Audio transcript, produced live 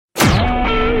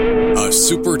a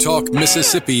Super Talk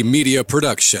Mississippi media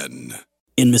production.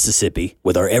 In Mississippi,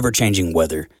 with our ever-changing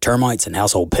weather, termites and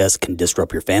household pests can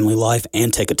disrupt your family life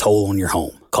and take a toll on your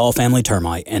home. Call Family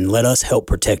Termite and let us help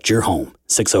protect your home.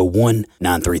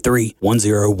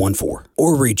 601-933-1014.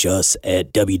 Or reach us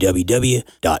at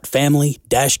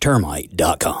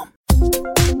www.family-termite.com.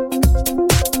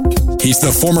 He's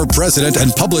the former president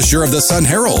and publisher of the Sun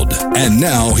Herald, and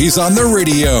now he's on the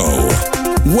radio.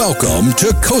 Welcome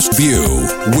to Coast View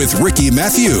with Ricky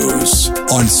Matthews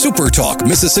on Super Talk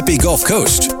Mississippi Gulf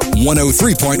Coast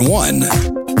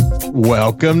 103.1.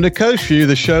 Welcome to Coast View,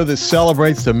 the show that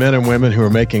celebrates the men and women who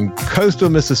are making coastal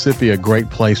Mississippi a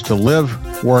great place to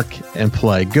live, work, and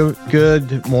play.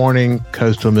 Good morning,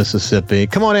 coastal Mississippi.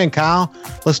 Come on in, Kyle.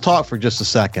 Let's talk for just a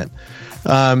second.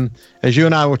 As you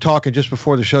and I were talking just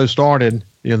before the show started,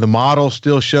 the models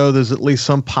still show there's at least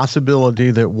some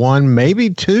possibility that one, maybe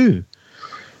two,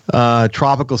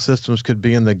 tropical systems could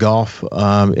be in the Gulf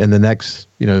in the next,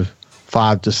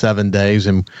 5 to 7 days,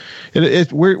 and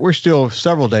we're still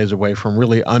several days away from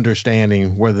really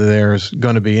understanding whether there's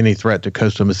going to be any threat to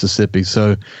coastal Mississippi.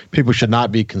 So people should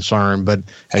not be concerned. But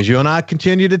as you and I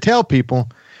continue to tell people,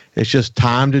 it's just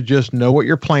time to just know what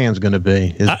your plan's going to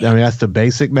be. That's the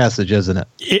basic message, isn't it?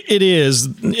 It is.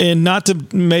 And not to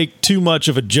make too much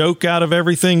of a joke out of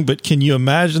everything, but can you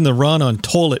imagine the run on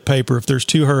toilet paper if there's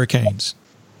two hurricanes?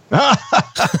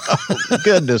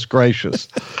 Goodness gracious.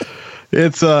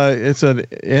 It's an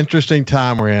interesting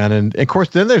time we're in. And, of course,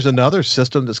 then there's another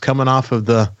system that's coming off of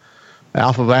the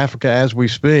Alpha of Africa as we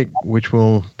speak, which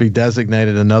will be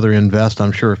designated another invest,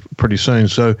 I'm sure, pretty soon.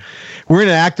 So we're in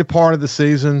an active part of the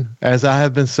season, as I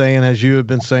have been saying, as you have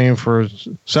been saying for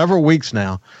several weeks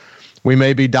now. We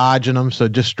may be dodging them, so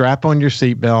just strap on your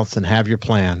seatbelts and have your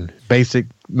plan. Basic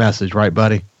message, right,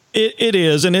 buddy? It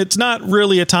is, and it's not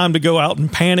really a time to go out and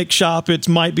panic shop. It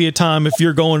might be a time, if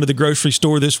you're going to the grocery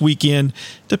store this weekend,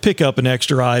 to pick up an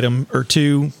extra item or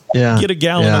two, get a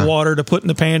gallon of water to put in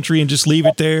the pantry and just leave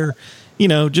it there.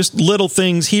 Just little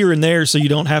things here and there so you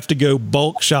don't have to go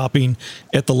bulk shopping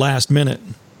at the last minute.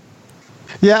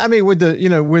 Yeah, with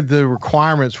the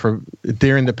requirements for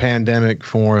during the pandemic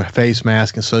for face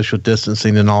mask and social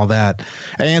distancing and all that,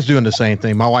 Ann's doing the same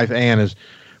thing. My wife Ann is,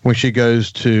 when she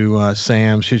goes to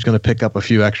Sam's, she's going to pick up a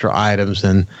few extra items,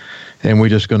 and we're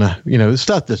just going to,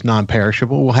 stuff that's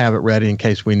non-perishable. We'll have it ready in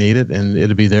case we need it, and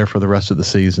it'll be there for the rest of the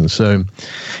season. So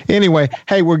anyway,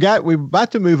 hey, we're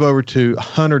about to move over to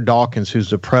Hunter Dawkins,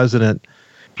 who's the president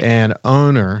and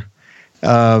owner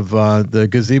of the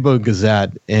Gazebo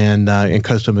Gazette in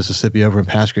coastal Mississippi over in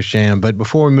Pasco Sham. But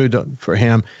before we move on for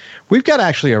him, we've got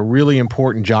actually a really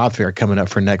important job fair coming up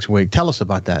for next week. Tell us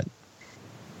about that.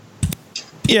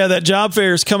 Yeah, that job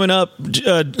fair is coming up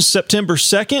September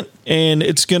 2nd, and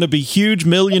it's going to be huge, $1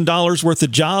 million worth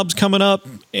of jobs coming up,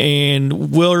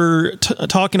 and we're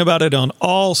talking about it on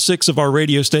all 6 of our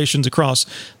radio stations across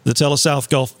the TeleSouth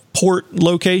Gulf Port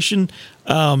location.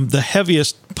 The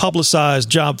heaviest publicized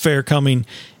job fair coming.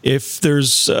 If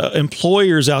there's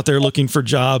employers out there looking for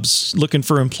jobs, looking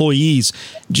for employees,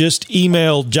 just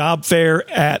email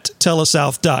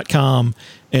jobfair@telesouth.com.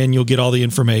 and you'll get all the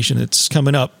information. It's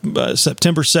coming up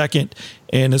September 2nd,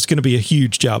 and it's going to be a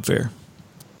huge job fair.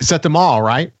 It's at the mall,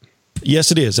 right?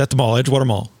 Yes, it is, at the mall, Edgewater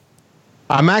Mall.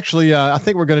 I'm actually, I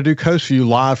think we're going to do Coast View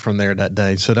live from there that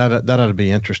day, so that ought to be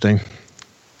interesting.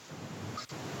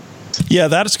 Yeah,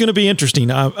 that's going to be interesting.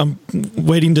 I'm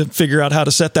waiting to figure out how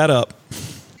to set that up.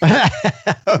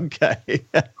 Okay.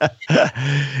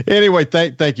 Anyway,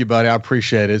 thank you, buddy. I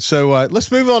appreciate it. So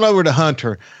let's move on over to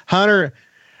Hunter. Hunter,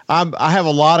 I have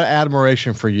a lot of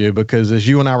admiration for you because, as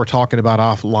you and I were talking about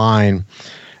offline,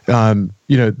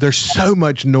 there's so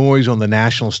much noise on the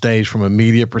national stage from a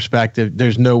media perspective.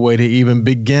 There's no way to even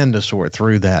begin to sort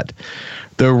through that.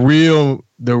 The real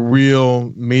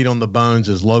meat on the bones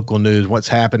is local news, what's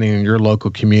happening in your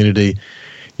local community.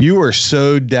 You are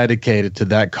so dedicated to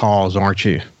that cause, aren't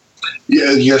you?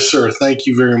 Yeah, yes, sir. Thank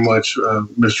you very much,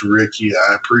 Mr. Ricky.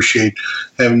 I appreciate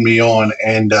having me on.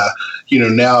 And,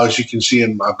 now, as you can see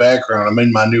in my background, I'm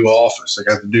in my new office. I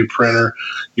got the new printer.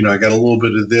 I got a little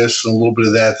bit of this and a little bit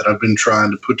of that I've been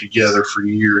trying to put together for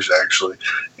years, actually.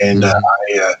 And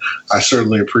I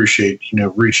certainly appreciate,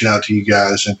 reaching out to you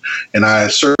guys. And I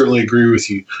certainly agree with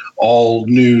you. All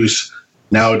news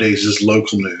nowadays is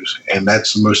local news, and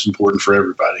that's the most important for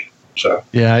everybody. So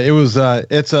yeah, it was.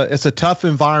 It's a tough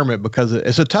environment because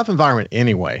it's a tough environment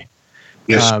anyway.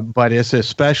 Yes, but it's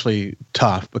especially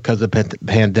tough because of the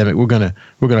pandemic. We're gonna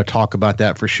talk about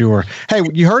that for sure. Hey,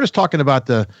 you heard us talking about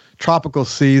the tropical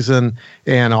season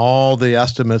and all the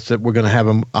estimates that we're going to have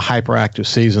a hyperactive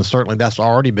season. Certainly, that's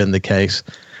already been the case.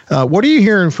 What are you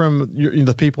hearing from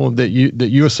the people that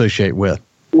you associate with?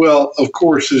 Well, of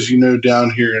course, as you know,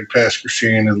 down here in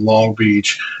Pasquotank and Long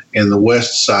Beach and the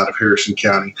west side of Harrison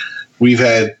County, we've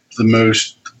had the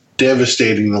most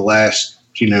devastating the last,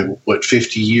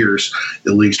 50 years,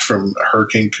 at least, from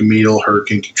Hurricane Camille,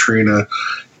 Hurricane Katrina,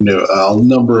 a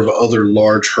number of other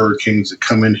large hurricanes that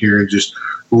come in here and just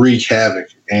wreak havoc.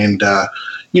 And,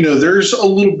 there's a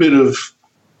little bit of,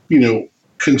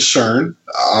 concern,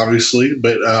 obviously,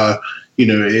 but,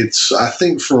 it's, I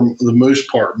think for the most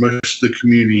part, most of the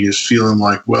community is feeling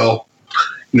like, well,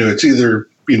 it's either,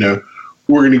 we're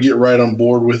going to get right on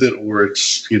board with it, or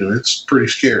it's, it's pretty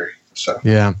scary. So,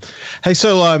 yeah. Hey,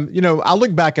 so, I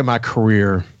look back at my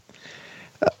career.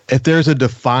 If there's a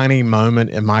defining moment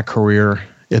in my career,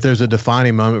 if there's a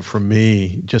defining moment for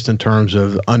me, just in terms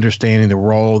of understanding the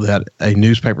role that a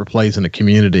newspaper plays in the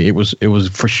community, it was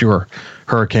for sure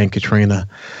Hurricane Katrina.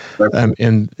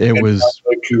 And it was.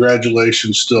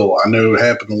 Congratulations still. I know it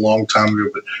happened a long time ago,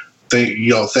 but thank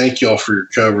y'all for your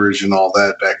coverage and all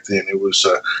that back then. It was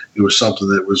something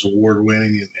that was award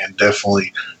winning and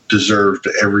definitely deserved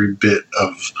every bit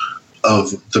of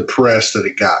the press that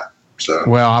it got. So,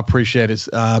 well, I appreciate it.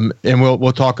 And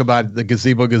we'll talk about the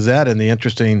Gazebo Gazette and the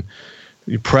interesting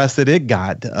press that it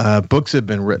got. Books have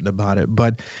been written about it.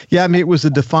 But yeah, I mean, it was a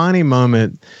defining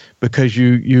moment because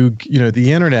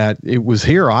the internet, it was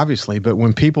here obviously, but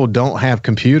when people don't have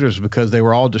computers because they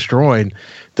were all destroyed,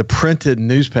 the printed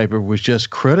newspaper was just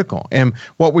critical. And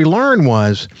what we learned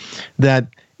was that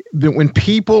when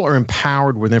people are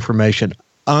empowered with information,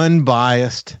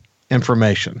 unbiased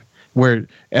information, where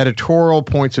editorial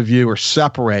points of view are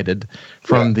separated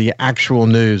from the actual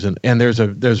news, and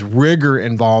there's rigor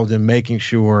involved in making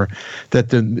sure that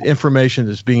the information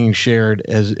that's being shared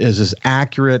is as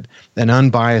accurate and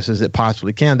unbiased as it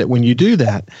possibly can. That when you do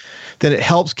that, then it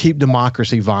helps keep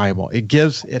democracy viable. It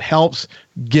helps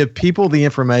give people the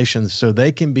information so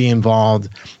they can be involved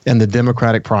in the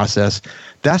democratic process.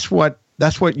 That's what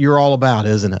you're all about,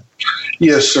 isn't it?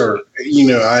 Yes, sir.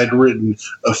 I had written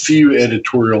a few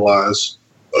editorial, at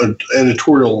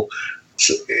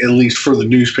least for the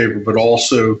newspaper, but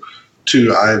also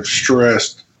I've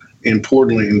stressed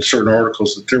importantly in certain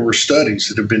articles that there were studies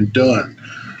that have been done,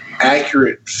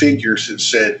 accurate figures that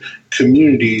said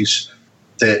communities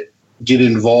that get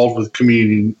involved with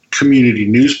community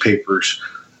newspapers,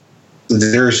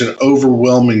 there's an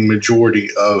overwhelming majority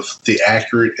of the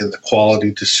accurate and the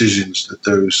quality decisions that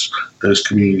those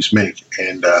communities make.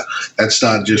 And that's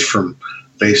not just from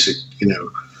basic,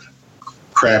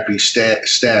 crappy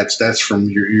stats. That's from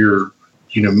your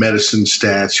medicine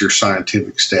stats, your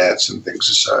scientific stats and things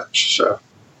as such. So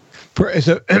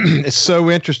it's so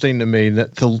interesting to me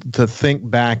that to think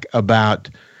back about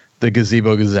the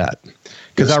Gazebo Gazette,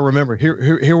 because I remember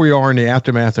here we are in the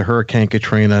aftermath of Hurricane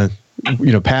Katrina.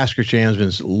 Pasquotank has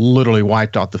been literally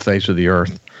wiped off the face of the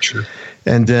earth. Sure.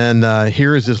 And then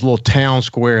here is this little town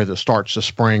square that starts to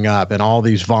spring up, and all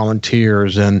these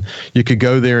volunteers, and you could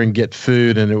go there and get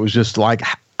food, and it was just like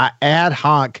an ad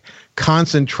hoc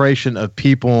concentration of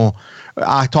people.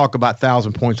 I talk about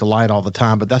 1,000 Points of Light all the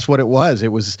time, but that's what it was. It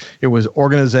was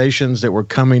organizations that were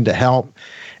coming to help,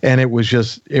 and it was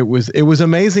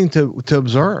amazing to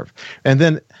observe. And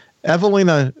then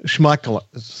Evelina Schmuckler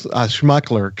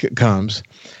comes,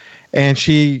 and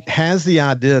she has the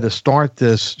idea to start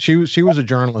this. She was a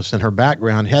journalist in her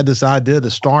background, had this idea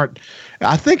to start.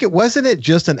 I think it wasn't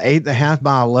just an 8.5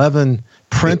 by 11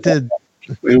 printed.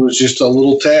 It was just a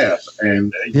little tab,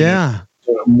 and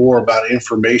more about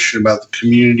information about the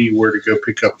community, where to go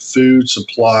pick up food,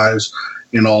 supplies,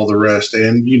 and all the rest.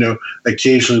 And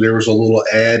occasionally there was a little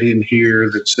ad in here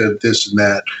that said this and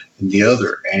that and the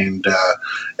other. And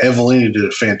Evelina did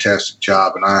a fantastic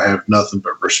job, and I have nothing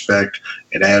but respect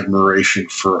and admiration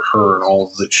for her and all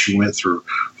that she went through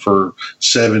for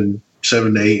 7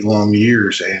 to 8 long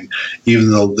years. And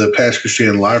even though the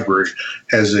Pasquotank Library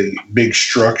has a big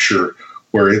structure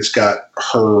where it's got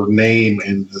her name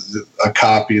and a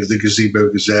copy of the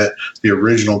Gazebo Gazette, the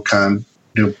original kind,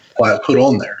 put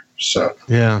on there. So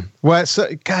yeah, well,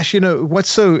 gosh, what's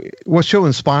so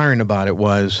inspiring about it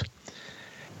was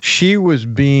she was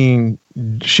driven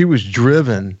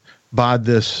by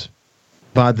this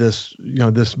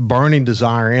this burning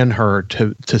desire in her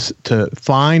to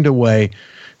find a way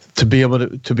to be able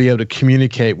to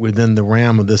communicate within the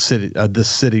realm of this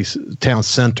city's town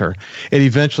center. It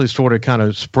eventually sort of kind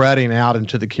of spreading out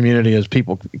into the community as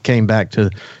people came back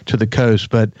to the coast,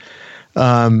 but.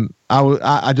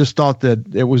 I just thought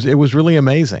that it was really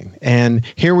amazing, and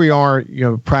here we are,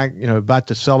 about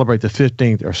to celebrate the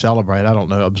 15th or celebrate. I don't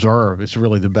know, observe. It's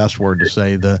really the best word to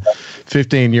say, the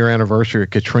 15-year anniversary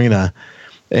of Katrina,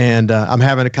 and I'm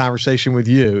having a conversation with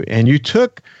you, and you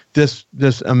took this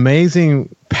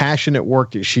amazing, passionate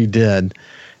work that she did,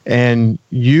 and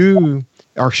you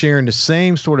are sharing the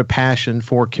same sort of passion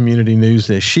for community news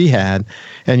that she had,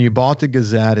 and you bought the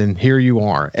Gazette, and here you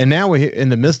are. And now we're in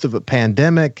the midst of a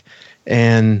pandemic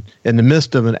and in the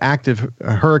midst of an active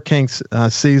hurricane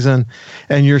season,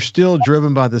 and you're still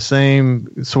driven by the same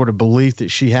sort of belief that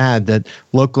she had, that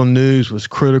local news was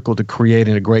critical to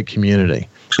creating a great community.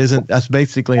 That's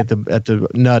basically at the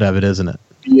nut of it, isn't it?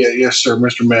 Yeah, yes, sir,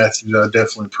 Mr. Matthews. I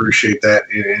definitely appreciate that,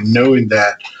 and knowing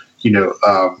that,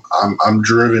 I'm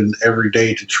driven every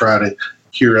day to try to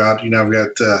hear out.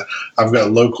 I've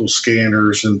got local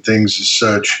scanners and things as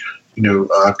such.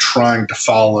 Trying to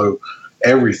follow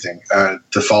everything,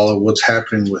 to follow what's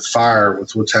happening with fire,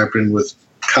 with what's happening with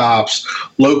cops,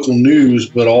 local news,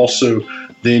 but also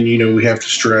then we have to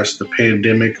stress the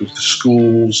pandemic with the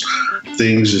schools,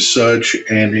 things as such,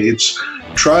 and it's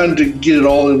trying to get it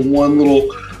all in one little.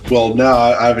 Well, now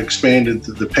I've expanded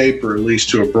the paper at least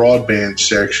to a broadband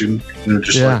section,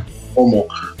 like normal.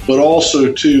 But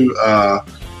also too,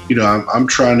 I'm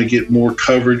trying to get more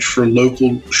coverage for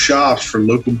local shops, for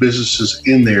local businesses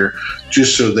in there,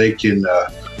 just so they can,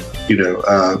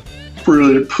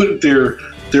 really put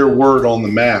their word on the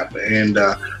map. And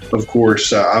of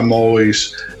course, I'm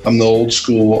the old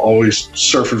school, always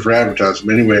surfing for advertising.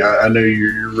 But anyway, I know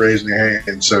you're raising your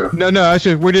hand. So no,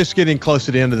 we're just getting close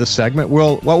to the end of this segment.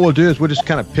 What we'll do is we'll just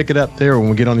kind of pick it up there when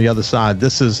we get on the other side.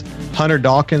 This is Hunter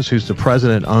Dawkins, who's the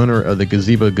president and owner of the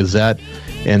Gazebo Gazette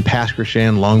in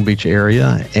Pasquarshane, Long Beach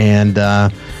area, and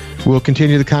we'll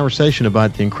continue the conversation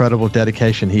about the incredible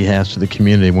dedication he has to the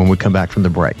community when we come back from the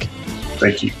break.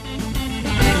 Thank you.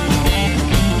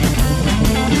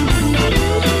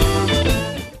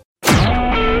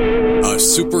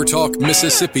 SuperTalk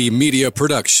Mississippi Media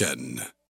Production.